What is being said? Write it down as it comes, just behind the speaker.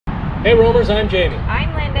Hey Roamers, I'm Jamie.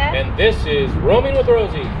 I'm Linda. And this is Roaming with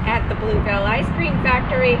Rosie. At the Bluebell Ice Cream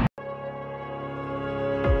Factory.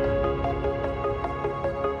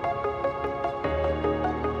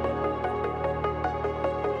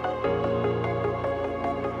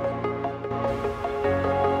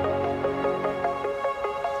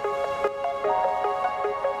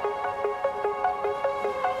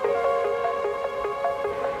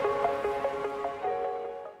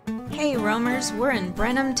 Hey Roamers, we're in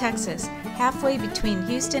Brenham, Texas, halfway between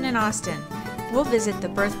Houston and Austin. We'll visit the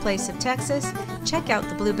birthplace of Texas, check out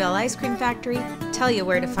the Bluebell Ice Cream Factory, tell you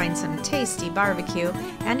where to find some tasty barbecue,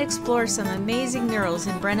 and explore some amazing murals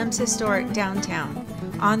in Brenham's historic downtown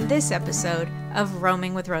on this episode of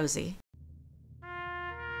Roaming with Rosie.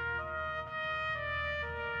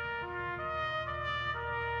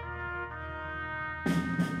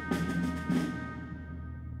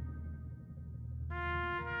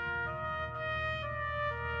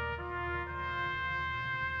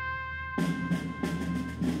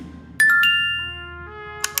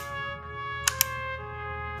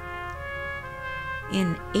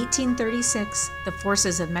 In 1836, the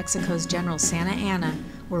forces of Mexico's General Santa Anna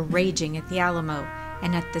were raging at the Alamo,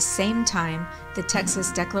 and at the same time, the Texas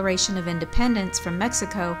Declaration of Independence from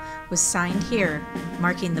Mexico was signed here,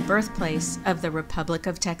 marking the birthplace of the Republic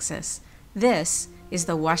of Texas. This is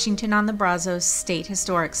the Washington on the Brazos State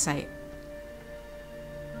Historic Site.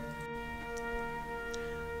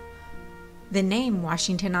 The name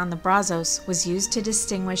Washington on the Brazos was used to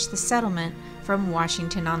distinguish the settlement from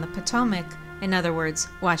Washington on the Potomac, in other words,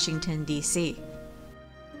 Washington, D.C.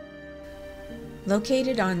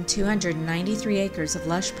 Located on 293 acres of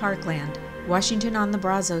lush parkland, Washington on the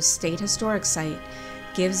Brazos State Historic Site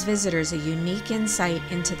gives visitors a unique insight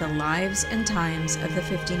into the lives and times of the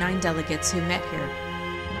 59 delegates who met here.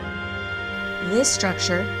 This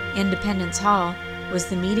structure, Independence Hall, was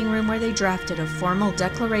the meeting room where they drafted a formal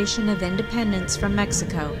Declaration of Independence from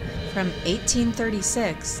Mexico. From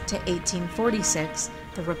 1836 to 1846,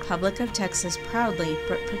 the Republic of Texas proudly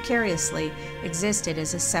but precariously existed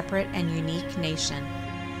as a separate and unique nation.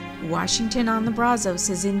 Washington on the Brazos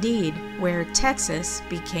is indeed where Texas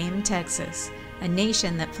became Texas, a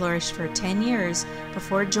nation that flourished for 10 years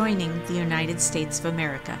before joining the United States of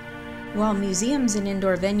America. While museums and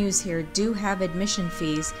indoor venues here do have admission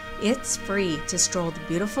fees, it's free to stroll the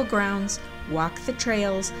beautiful grounds, walk the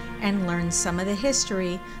trails, and learn some of the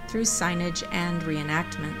history through signage and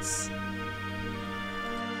reenactments.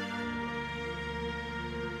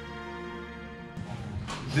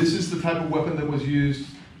 This is the type of weapon that was used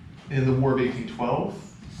in the War of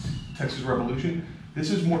 1812, Texas Revolution. This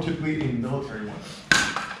is more typically a military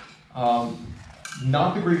weapon.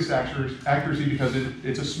 Not the greatest accuracy because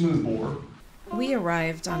it's a smooth bore. We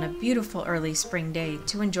arrived on a beautiful early spring day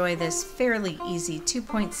to enjoy this fairly easy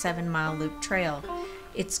 2.7-mile loop trail.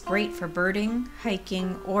 It's great for birding,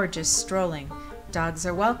 hiking, or just strolling. Dogs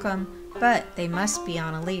are welcome, but they must be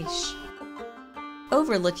on a leash.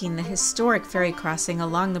 Overlooking the historic ferry crossing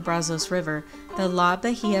along the Brazos River, the La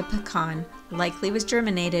Bahia pecan likely was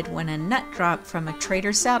germinated when a nut dropped from a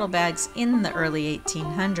trader's saddlebags in the early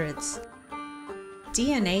 1800s.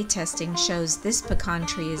 DNA testing shows this pecan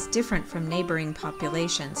tree is different from neighboring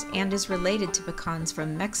populations and is related to pecans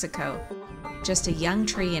from Mexico. Just a young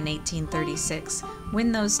tree in 1836,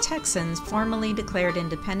 when those Texans formally declared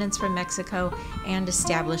independence from Mexico and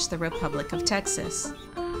established the Republic of Texas.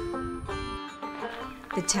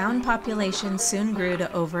 The town population soon grew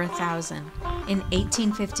to over 1,000. In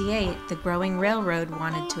 1858, the growing railroad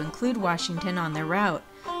wanted to include Washington on their route,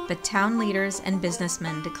 but town leaders and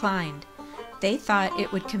businessmen declined. They thought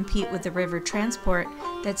it would compete with the river transport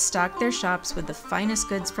that stocked their shops with the finest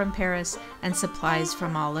goods from Paris and supplies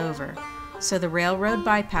from all over. So the railroad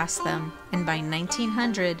bypassed them, and by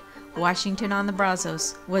 1900, Washington on the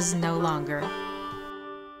Brazos was no longer.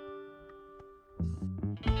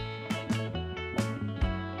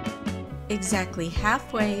 Exactly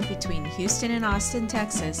halfway between Houston and Austin,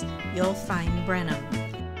 Texas, you'll find Brenham.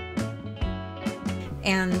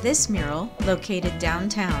 And this mural, located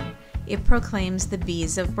downtown, it proclaims the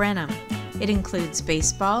Bees of Brenham. It includes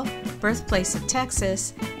baseball, Birthplace of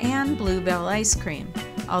Texas, and Bluebell ice cream,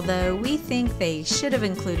 although we think they should have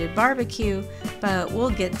included barbecue, but we'll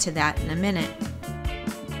get to that in a minute.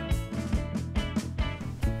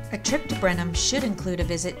 A trip to Brenham should include a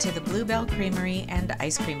visit to the Bluebell Creamery and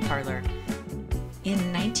Ice Cream Parlor.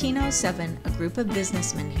 In 1907, a group of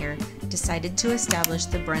businessmen here decided to establish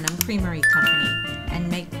the Brenham Creamery Company and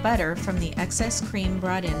make butter from the excess cream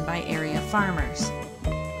brought in by area farmers.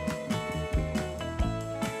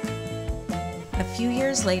 A few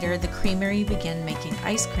years later, the creamery began making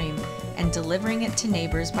ice cream, and delivering it to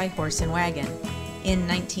neighbors by horse and wagon. In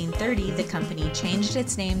 1930, the company changed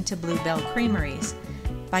its name to Bluebell Creameries.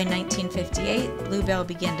 By 1958, Bluebell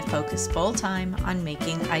began to focus full-time on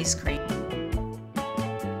making ice cream.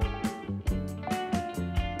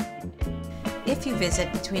 If you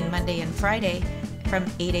visit between Monday and Friday, from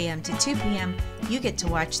 8 a.m. to 2 p.m., you get to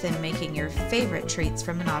watch them making your favorite treats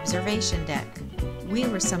from an observation deck. We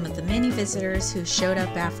were some of the many visitors who showed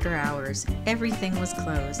up after hours. Everything was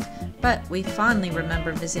closed, but we fondly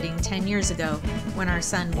remember visiting 10 years ago when our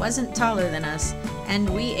son wasn't taller than us and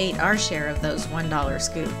we ate our share of those $1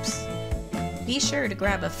 scoops. Be sure to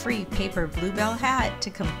grab a free paper Bluebell hat to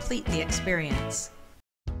complete the experience.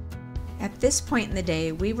 At this point in the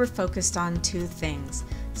day, we were focused on two things: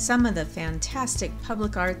 some of the fantastic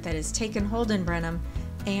public art that has taken hold in Brenham,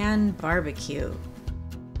 and barbecue.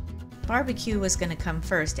 Barbecue was going to come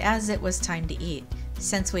first, as it was time to eat.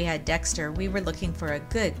 Since we had Dexter, we were looking for a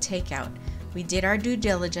good takeout. We did our due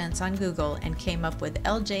diligence on Google and came up with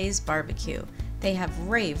LJ's Barbecue. They have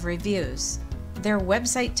rave reviews. Their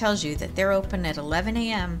website tells you that they're open at 11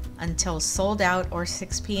 a.m. until sold out or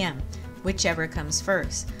 6 p.m., whichever comes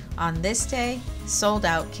first. On this day, sold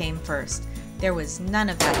out came first. There was none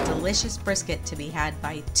of that delicious brisket to be had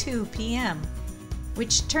by 2 p.m.,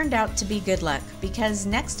 which turned out to be good luck, because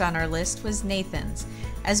next on our list was Nathan's.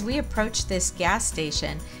 As we approached this gas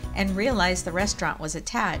station and realized the restaurant was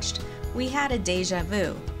attached, we had a deja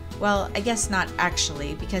vu. Well, I guess not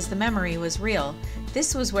actually, because the memory was real.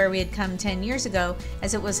 This was where we had come 10 years ago,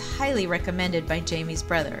 as it was highly recommended by Jamie's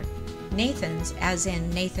brother. Nathan's, as in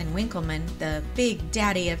Nathan Winkleman, the big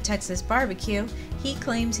daddy of Texas barbecue, he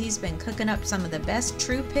claims he's been cooking up some of the best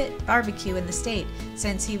true pit barbecue in the state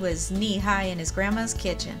since he was knee-high in his grandma's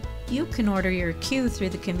kitchen. You can order your queue through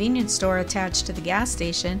the convenience store attached to the gas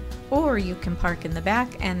station, or you can park in the back,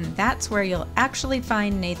 and that's where you'll actually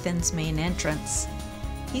find Nathan's main entrance.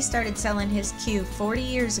 He started selling his queue 40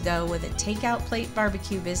 years ago with a takeout plate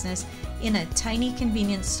barbecue business in a tiny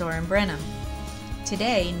convenience store in Brenham.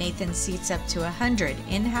 Today, Nathan seats up to 100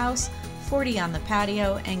 in-house, 40 on the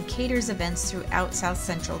patio, and caters events throughout South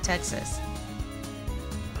Central Texas.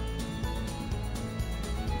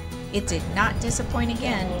 It did not disappoint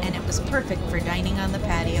again, and it was perfect for dining on the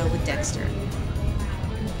patio with Dexter.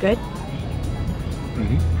 Good?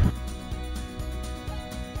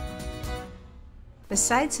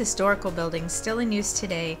 Besides historical buildings still in use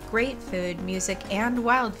today, great food, music, and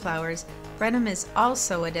wildflowers, Brenham is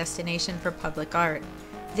also a destination for public art.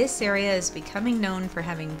 This area is becoming known for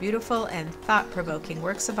having beautiful and thought-provoking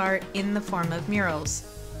works of art in the form of murals.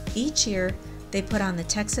 Each year, they put on the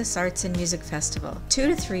Texas Arts and Music Festival. 2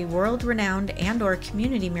 to 3 world-renowned and/or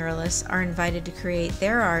community muralists are invited to create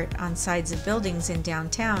their art on sides of buildings in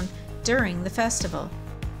downtown during the festival.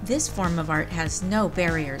 This form of art has no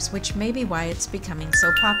barriers, which may be why it's becoming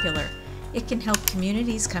so popular. It can help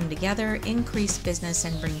communities come together, increase business,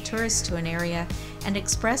 and bring tourists to an area, and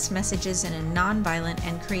express messages in a non-violent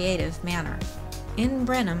and creative manner. In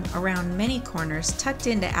Brenham, around many corners, tucked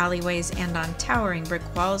into alleyways and on towering brick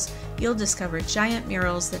walls, you'll discover giant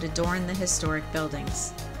murals that adorn the historic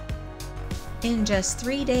buildings. In just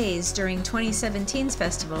 3 days during 2017's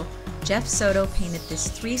festival, Jeff Soto painted this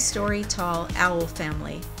 3-story tall owl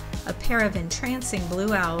family. A pair of entrancing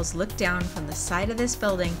blue owls look down from the side of this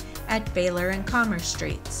building at Baylor and Commerce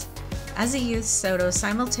Streets. As a youth, Soto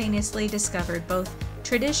simultaneously discovered both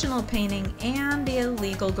traditional painting and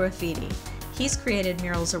illegal graffiti. He's created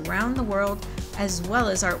murals around the world, as well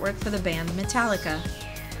as artwork for the band Metallica.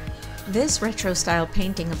 This retro-style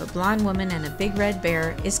painting of a blonde woman and a big red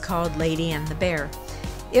bear is called Lady and the Bear.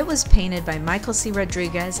 It was painted by Michael C.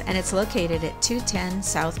 Rodriguez, and it's located at 210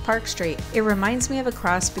 South Park Street. It reminds me of a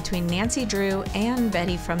cross between Nancy Drew and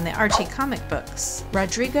Betty from the Archie comic books.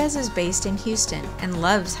 Rodriguez is based in Houston and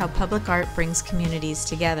loves how public art brings communities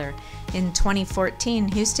together. In 2014,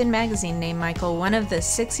 Houston Magazine named Michael one of the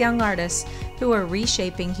 6 young artists who are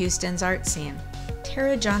reshaping Houston's art scene.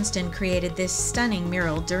 Tara Johnston created this stunning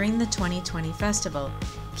mural during the 2020 festival.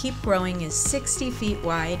 Keep Growing is 60 feet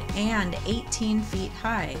wide and 18 feet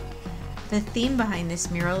high. The theme behind this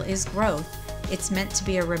mural is growth. It's meant to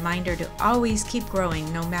be a reminder to always keep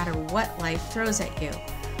growing no matter what life throws at you.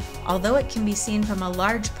 Although it can be seen from a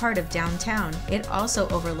large part of downtown, it also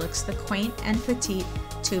overlooks the quaint and petite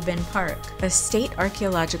Tubin Park. A state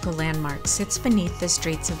archaeological landmark sits beneath the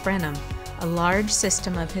streets of Brenham, a large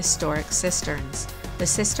system of historic cisterns. The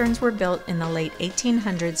cisterns were built in the late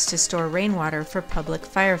 1800s to store rainwater for public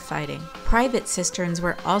firefighting. Private cisterns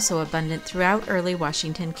were also abundant throughout early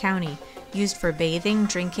Washington County, used for bathing,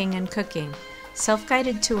 drinking, and cooking.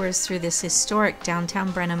 Self-guided tours through this historic downtown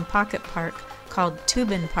Brenham pocket park, called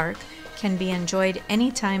Tubin Park, can be enjoyed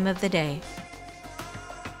any time of the day.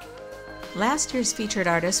 Last year's featured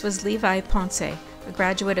artist was Levi Ponce, a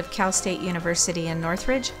graduate of Cal State University in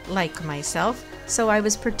Northridge, like myself, so I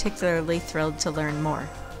was particularly thrilled to learn more.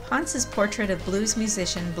 Ponce's portrait of blues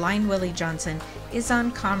musician Blind Willie Johnson is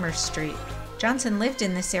on Commerce Street. Johnson lived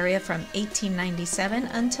in this area from 1897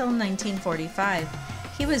 until 1945.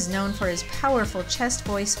 He was known for his powerful chest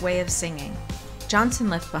voice way of singing. Johnson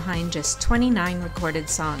left behind just 29 recorded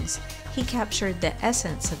songs. He captured the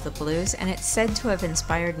essence of the blues, and it's said to have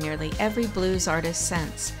inspired nearly every blues artist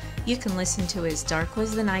since. You can listen to his Dark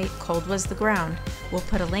Was the Night, Cold Was the Ground. We'll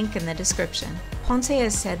put a link in the description. Ponce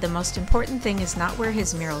has said the most important thing is not where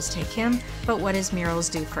his murals take him, but what his murals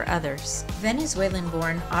do for others.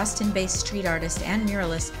 Venezuelan-born, Austin-based street artist and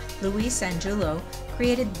muralist Luis Angulo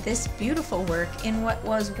created this beautiful work in what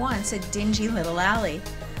was once a dingy little alley.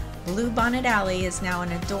 Blue Bonnet Alley is now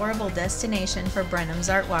an adorable destination for Brenham's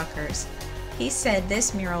art walkers. He said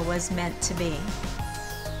this mural was meant to be.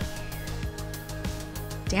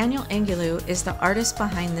 Daniel Angelou is the artist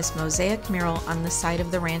behind this mosaic mural on the side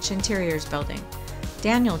of the Ranch Interiors building.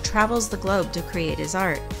 Daniel travels the globe to create his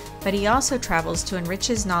art, but he also travels to enrich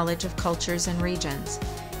his knowledge of cultures and regions.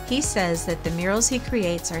 He says that the murals he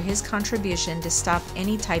creates are his contribution to stop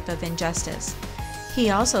any type of injustice. He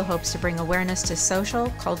also hopes to bring awareness to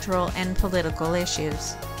social, cultural, and political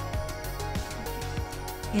issues.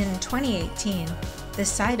 In 2018, the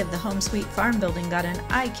side of the Home Sweet Farm building got an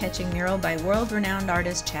eye-catching mural by world-renowned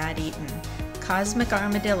artist Chad Eaton. Cosmic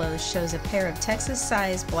Armadillos shows a pair of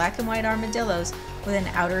Texas-sized black and white armadillos with an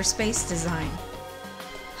outer space design.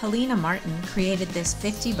 Helena Martin created this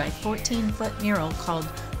 50 by 14 foot mural called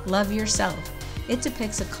Love Yourself. It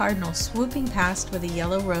depicts a cardinal swooping past with a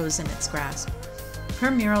yellow rose in its grasp. Her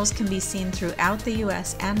murals can be seen throughout the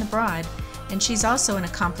US and abroad, and she's also an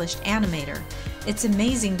accomplished animator. It's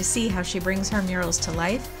amazing to see how she brings her murals to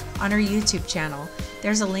life on her YouTube channel.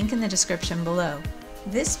 There's a link in the description below.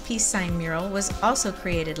 This peace sign mural was also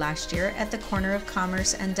created last year at the corner of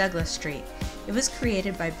Commerce and Douglas Street. It was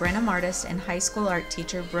created by Brenham artist and high school art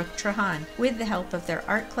teacher Brooke Trahan with the help of their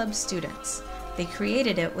art club students. They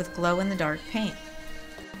created it with glow-in-the-dark paint.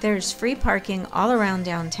 There's free parking all around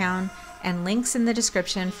downtown, and links in the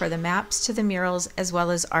description for the maps to the murals as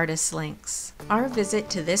well as artist links. Our visit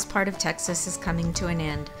to this part of Texas is coming to an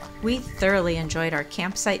end. We thoroughly enjoyed our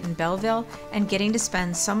campsite in Belleville and getting to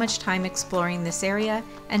spend so much time exploring this area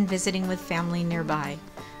and visiting with family nearby.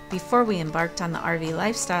 Before we embarked on the RV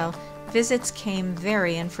lifestyle, visits came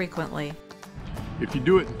very infrequently. If you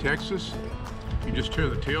do it in Texas, you just tear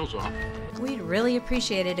the tails off. We'd really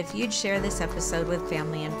appreciate it if you'd share this episode with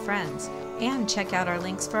family and friends, and check out our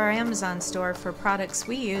links for our Amazon store for products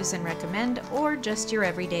we use and recommend, or just your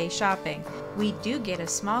everyday shopping. We do get a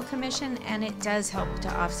small commission, and it does help to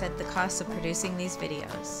offset the cost of producing these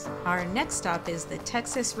videos. Our next stop is the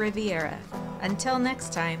Texas Riviera. Until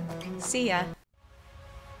next time, see ya!